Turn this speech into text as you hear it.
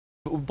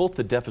Both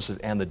the deficit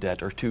and the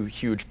debt are two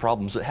huge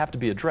problems that have to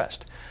be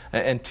addressed.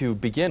 And to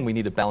begin, we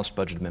need a balanced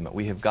budget amendment.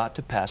 We have got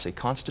to pass a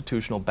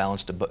constitutional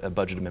balanced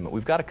budget amendment.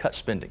 We've got to cut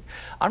spending.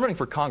 I'm running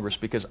for Congress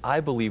because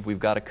I believe we've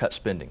got to cut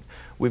spending.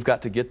 We've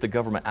got to get the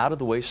government out of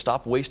the way,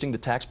 stop wasting the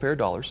taxpayer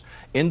dollars,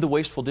 end the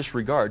wasteful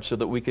disregard so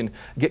that we can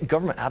get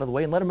government out of the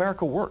way and let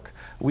America work.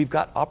 We've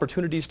got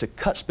opportunities to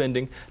cut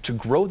spending, to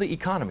grow the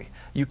economy.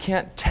 You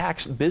can't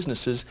tax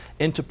businesses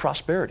into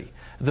prosperity.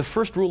 The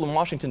first rule in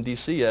Washington,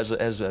 D.C.,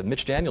 as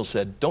Mitch Daniels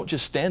said, don't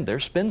just stand there,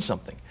 spend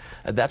something.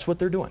 That's what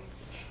they're doing.